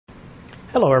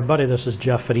Hello everybody, this is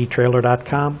Jeff at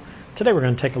etrailer.com. Today we're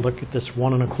going to take a look at this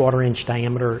 1 1/4 inch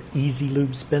diameter Easy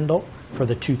Lube spindle for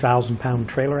the 2,000 pound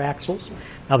trailer axles.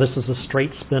 Now this is a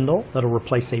straight spindle that will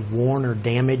replace a worn or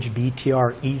damaged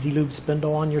BTR Easy Lube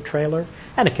spindle on your trailer,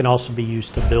 and it can also be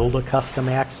used to build a custom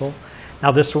axle.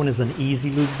 Now this one is an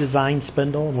Easy Lube design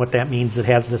spindle, and what that means, it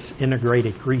has this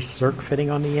integrated grease circ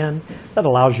fitting on the end that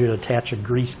allows you to attach a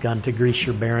grease gun to grease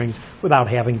your bearings without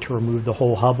having to remove the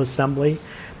whole hub assembly.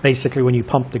 Basically, when you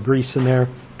pump the grease in there, it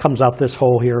comes out this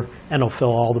hole here and it'll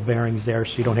fill all the bearings there,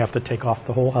 so you don't have to take off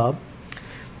the whole hub.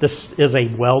 This is a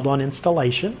weld-on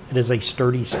installation. It is a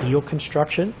sturdy steel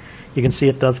construction. You can see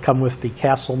it does come with the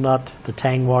castle nut, the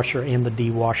Tang washer, and the D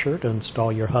washer to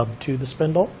install your hub to the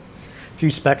spindle. A few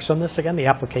specs on this. Again, the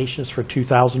application is for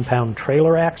 2,000 pound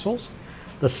trailer axles.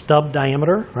 The stub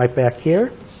diameter right back here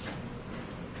is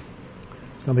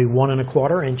going to be 1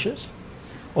 1/4 inches.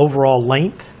 Overall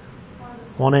length,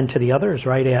 one end to the other, is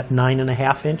right at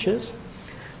 9.5 inches.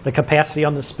 The capacity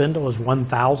on the spindle is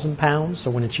 1,000 pounds, so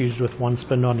when it's used with one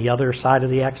spindle on the other side of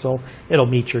the axle, it'll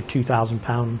meet your 2,000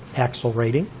 pound axle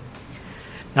rating.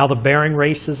 Now the bearing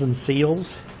races and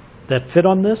seals that fit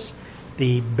on this,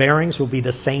 the bearings will be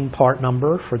the same part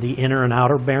number for the inner and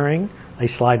outer bearing. They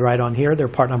slide right on here. They're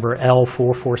part number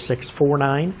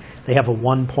L44649. They have a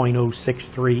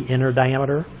 1.063 inner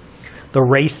diameter. The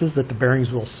races that the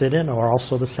bearings will sit in are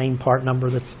also the same part number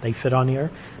that they fit on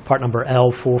here, part number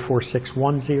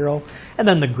L44610. And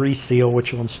then the grease seal,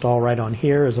 which you'll install right on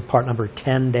here, is a part number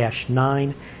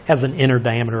 10-9, has an inner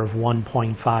diameter of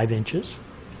 1.5 inches.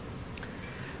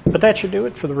 But that should do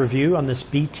it for the review on this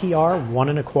BTR 1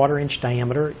 1/4 inch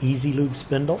diameter Easy Lube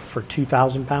spindle for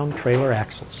 2,000 pound trailer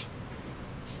axles.